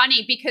really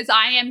funny because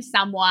I am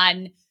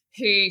someone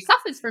who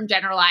suffers from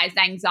generalized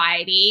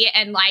anxiety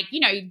and like,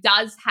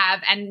 does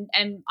have and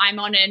I'm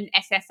on an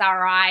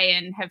SSRI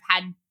and have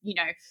had,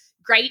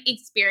 great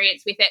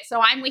experience with it.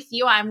 So I'm with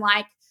you. I'm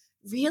like,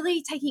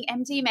 really taking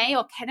MDMA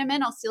or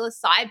ketamine or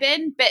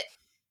psilocybin, but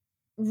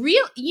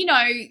real,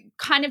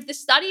 kind of the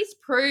studies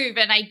prove,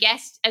 and I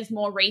guess as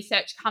more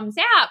research comes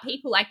out,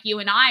 people like you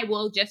and I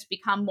will just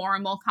become more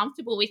and more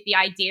comfortable with the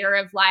idea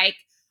of like,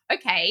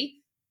 okay,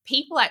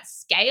 people at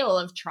scale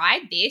have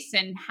tried this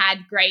and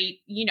had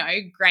great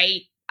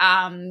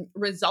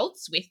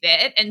results with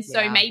it. And so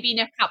Yeah. maybe in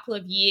a couple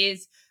of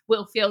years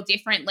we'll feel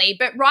differently.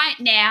 But right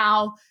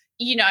now,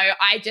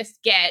 I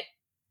just get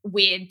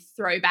weird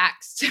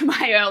throwbacks to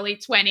my early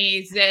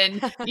 20s and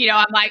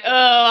I'm like,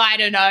 oh, I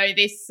don't know,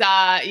 this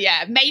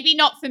maybe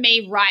not for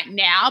me right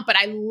now, but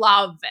I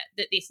love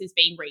that this is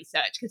being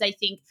researched because I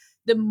think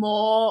the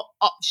more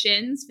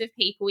options for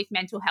people with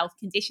mental health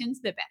conditions,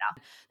 the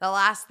better. The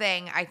last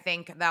thing I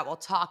think that we'll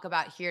talk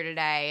about here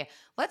today,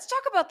 let's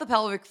talk about the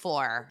pelvic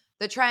floor.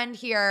 The trend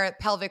here,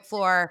 pelvic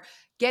floor,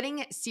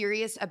 getting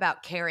serious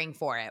about caring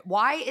for it.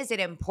 Why is it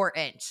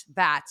important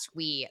that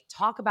we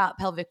talk about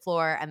pelvic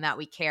floor and that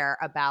we care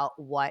about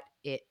what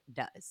it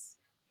does?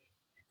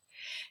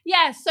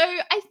 Yeah, so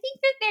I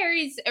think that there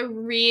is a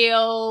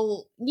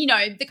real,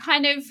 the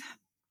kind of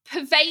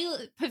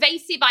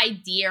pervasive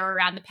idea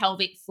around the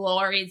pelvic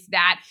floor is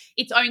that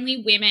it's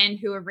only women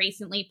who are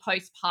recently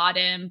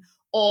postpartum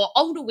or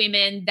older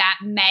women that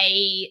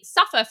may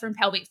suffer from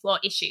pelvic floor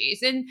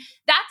issues. And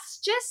that's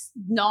just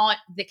not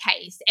the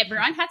case.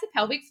 Everyone has a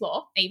pelvic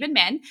floor, even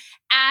men.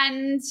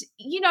 And,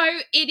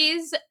 it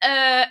is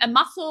a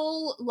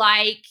muscle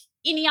like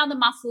any other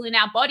muscle in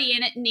our body,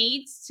 and it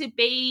needs to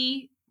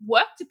be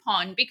worked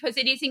upon because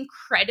it is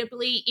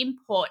incredibly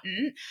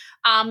important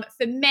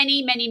for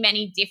many, many,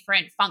 many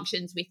different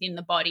functions within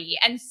the body.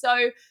 And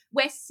so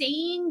we're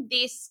seeing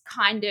this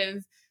kind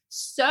of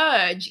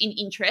surge in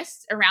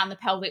interest around the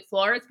pelvic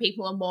floor as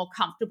people are more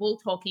comfortable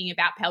talking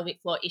about pelvic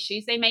floor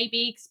issues they may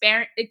be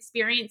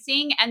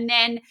experiencing. And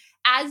then,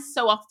 as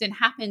so often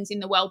happens in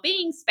the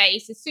well-being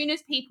space, as soon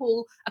as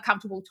people are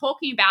comfortable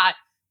talking about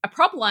a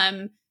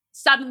problem,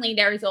 suddenly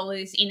there is all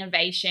this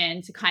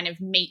innovation to kind of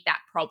meet that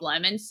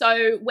problem. And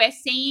so we're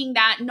seeing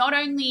that not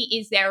only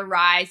is there a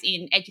rise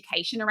in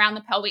education around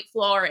the pelvic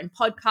floor and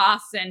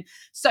podcasts and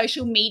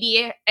social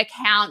media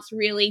accounts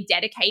really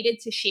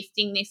dedicated to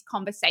shifting this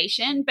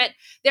conversation, but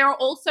there are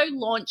also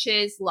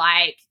launches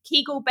like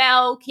Kegel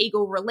Bell,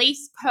 Kegel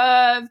Release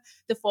Curve,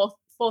 the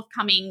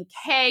forthcoming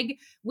KEG,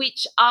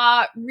 which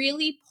are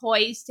really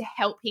poised to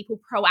help people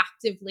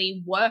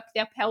proactively work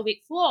their pelvic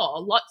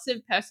floor. Lots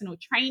of personal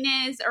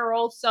trainers are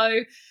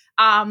also,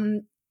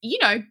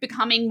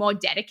 becoming more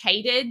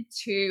dedicated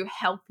to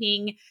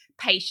helping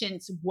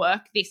patients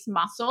work this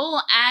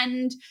muscle.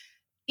 And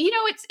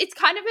it's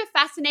kind of a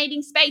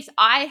fascinating space.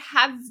 I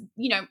have,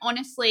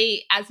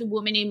 honestly, as a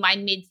woman in my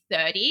mid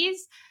 30s,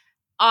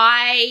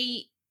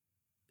 I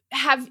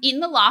have in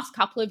the last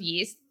couple of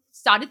years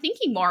started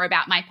thinking more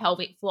about my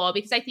pelvic floor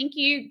because I think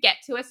you get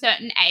to a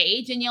certain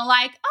age and you're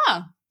like,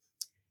 oh,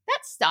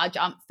 that star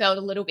jump felt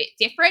a little bit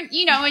different,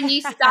 and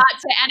you start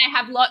to, and I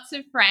have lots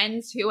of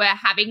friends who are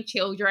having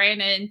children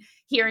and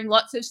hearing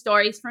lots of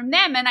stories from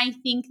them. And I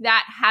think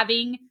that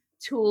having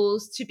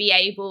tools to be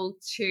able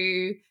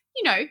to,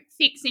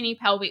 fix any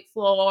pelvic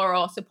floor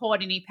or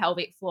support any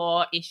pelvic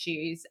floor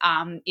issues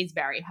is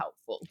very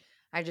helpful.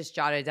 I just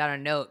jotted down a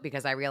note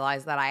because I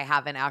realized that I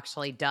haven't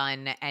actually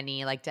done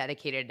any like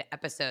dedicated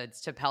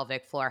episodes to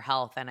pelvic floor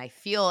health. And I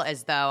feel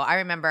as though I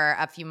remember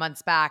a few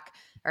months back,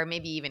 or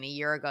maybe even a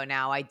year ago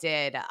now, I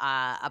did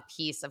a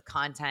piece of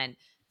content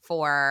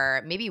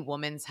for maybe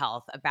women's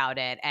health about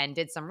it and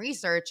did some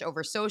research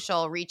over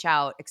social reach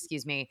out,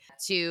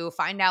 to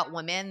find out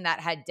women that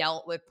had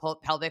dealt with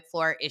pelvic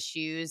floor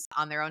issues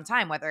on their own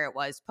time, whether it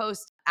was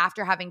post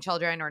after having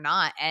children or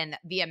not. And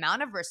the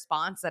amount of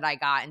response that I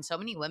got, and so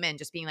many women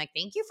just being like,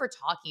 thank you for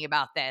talking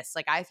about this.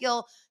 Like, I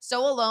feel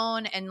so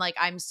alone and like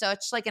I'm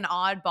such like an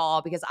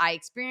oddball because I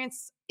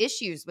experience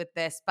issues with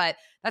this, but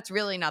that's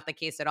really not the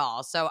case at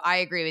all. So I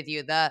agree with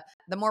you. The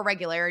more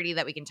regularity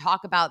that we can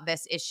talk about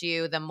this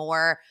issue, the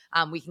more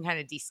we can kind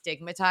of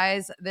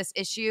destigmatize this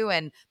issue,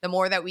 and the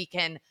more that we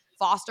can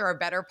foster a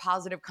better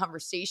positive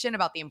conversation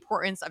about the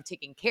importance of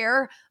taking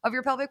care of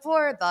your pelvic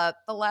floor,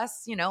 the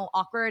less,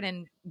 awkward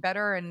and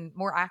better and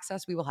more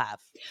access we will have.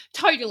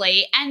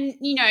 Totally. And,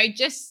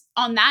 just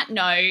on that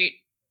note,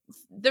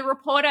 the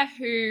reporter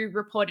who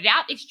reported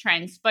out this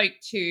trend spoke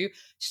to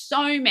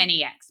so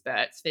many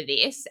experts for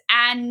this.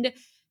 And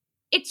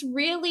it's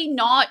really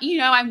not,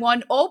 I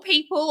want all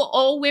people,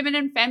 all women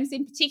and femmes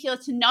in particular,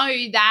 to know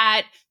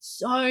that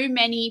so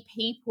many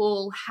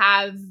people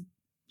have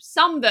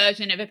some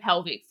version of a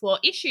pelvic floor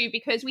issue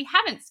because we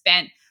haven't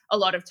spent a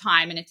lot of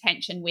time and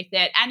attention with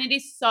it. And it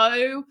is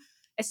so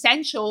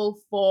essential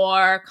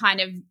for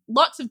kind of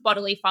lots of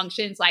bodily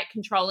functions like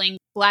controlling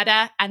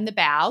bladder and the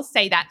bowels,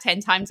 say that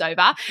 10 times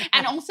over,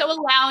 and also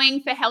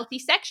allowing for healthy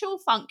sexual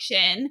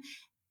function.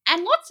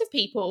 And lots of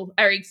people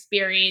are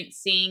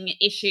experiencing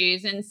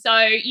issues. And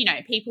so,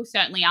 people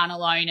certainly aren't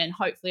alone. And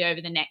hopefully over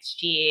the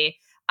next year,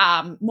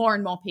 more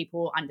and more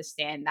people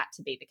understand that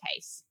to be the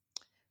case.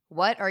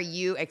 What are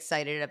you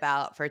excited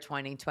about for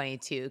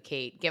 2022,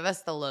 Kate? Give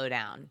us the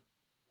lowdown.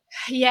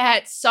 Yeah,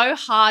 it's so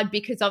hard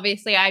because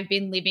obviously I've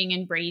been living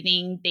and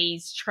breathing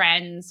these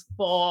trends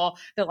for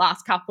the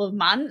last couple of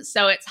months.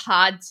 So it's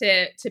hard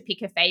to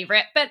pick a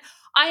favorite. But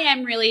I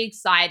am really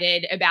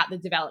excited about the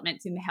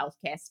developments in the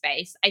healthcare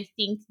space. I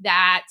think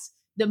that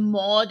the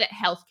more that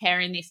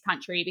healthcare in this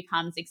country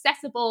becomes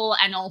accessible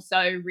and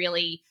also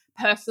really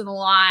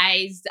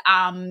personalized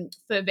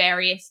for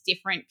various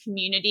different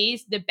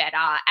communities, the better.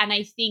 And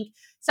I think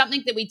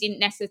something that we didn't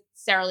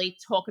necessarily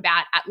talk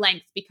about at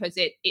length because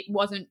it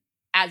wasn't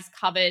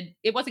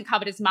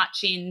covered as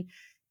much in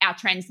our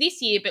trends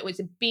this year, but was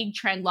a big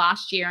trend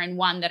last year and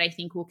one that I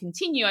think will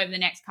continue over the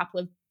next couple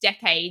of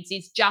decades,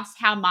 is just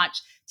how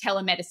much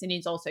telemedicine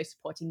is also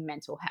supporting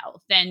mental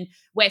health. And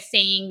we're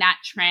seeing that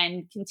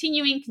trend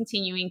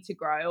continuing to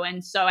grow.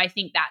 And so I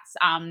think that's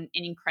an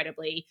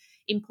incredibly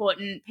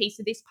important piece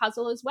of this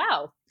puzzle as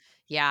well.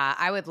 Yeah,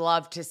 I would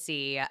love to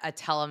see a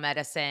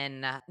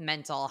telemedicine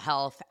mental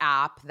health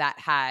app that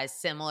has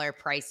similar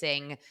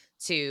pricing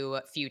to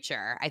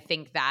Future. I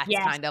think that's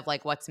Yes. kind of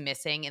like what's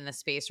missing in the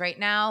space right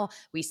now.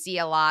 We see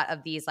a lot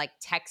of these like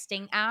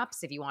texting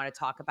apps, if you want to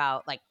talk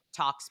about like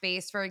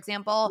Talkspace, for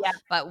example. Yeah.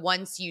 But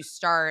once you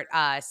start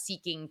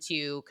seeking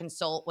to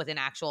consult with an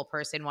actual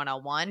person one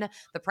on one,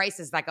 the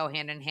prices that go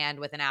hand in hand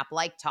with an app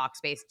like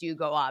Talkspace do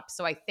go up.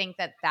 So I think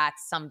that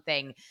that's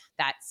something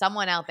that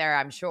someone out there,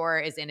 I'm sure,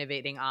 is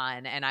innovating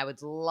on. And I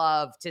would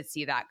love to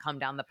see that come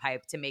down the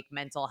pipe to make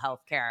mental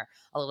health care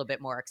a little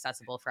bit more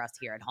accessible for us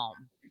here at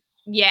home.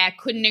 Yeah,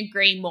 couldn't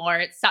agree more.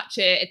 It's such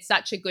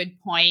a good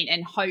point,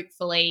 and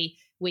hopefully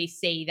we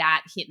see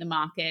that hit the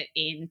market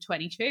in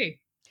 22.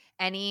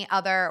 Any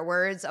other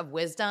words of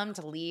wisdom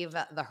to leave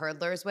the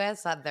hurdlers with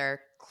so that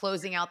they're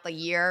closing out the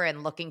year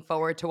and looking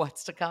forward to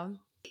what's to come?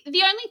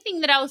 The only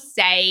thing that I'll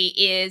say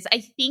is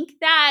I think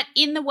that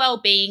in the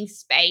well-being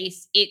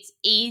space, it's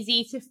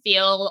easy to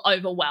feel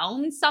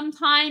overwhelmed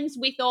sometimes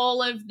with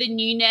all of the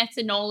newness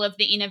and all of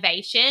the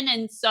innovation.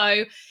 And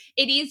so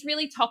it is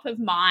really top of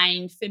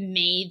mind for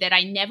me that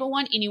I never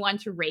want anyone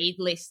to read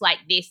lists like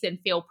this and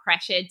feel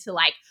pressured to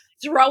like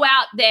throw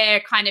out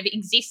their kind of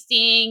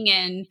existing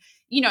and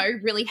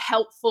really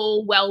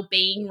helpful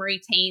well-being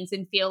routines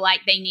and feel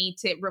like they need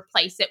to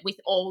replace it with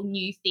all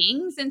new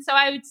things. And so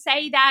I would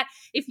say that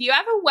if you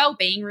have a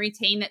well-being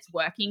routine that's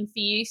working for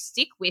you,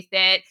 stick with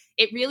it.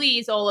 It really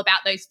is all about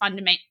those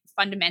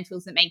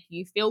fundamentals that make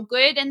you feel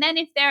good. And then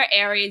if there are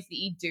areas that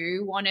you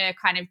do want to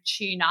kind of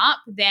tune up,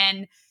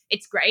 then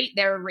it's great.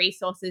 There are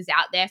resources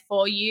out there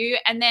for you.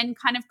 And then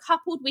kind of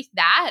coupled with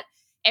that,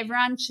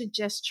 everyone should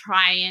just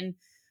try and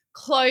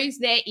close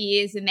their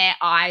ears and their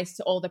eyes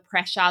to all the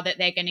pressure that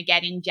they're going to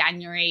get in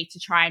January to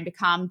try and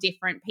become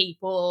different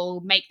people,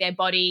 make their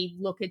body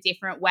look a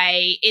different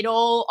way. It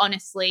all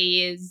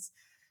honestly is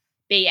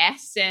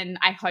BS. And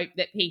I hope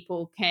that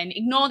people can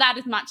ignore that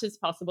as much as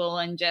possible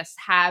and just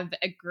have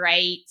a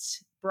great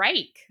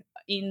break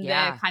in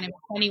the kind of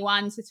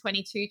 21 to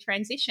 22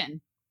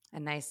 transition. A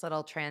nice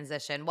little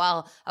transition.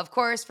 Well, of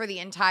course, for the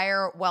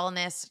entire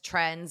wellness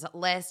trends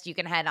list, you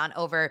can head on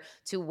over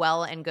to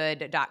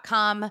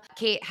wellandgood.com.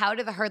 Kate, how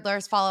do the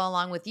hurdlers follow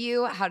along with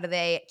you? How do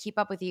they keep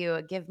up with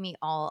you? Give me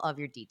all of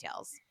your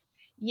details.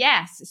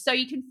 Yes. So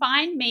you can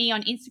find me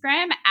on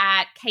Instagram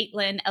at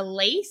Caitlin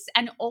Elise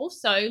and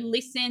also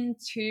listen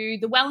to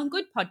the Well and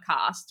Good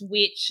podcast,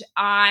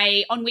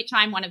 on which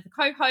I'm one of the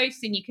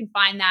co-hosts, and you can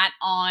find that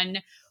on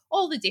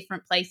all the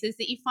different places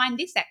that you find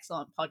this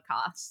excellent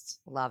podcast.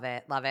 Love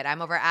it. Love it.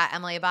 I'm over at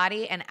Emily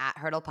Abadi and at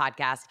Hurdle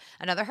Podcast.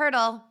 Another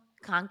hurdle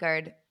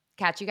conquered.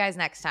 Catch you guys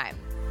next time.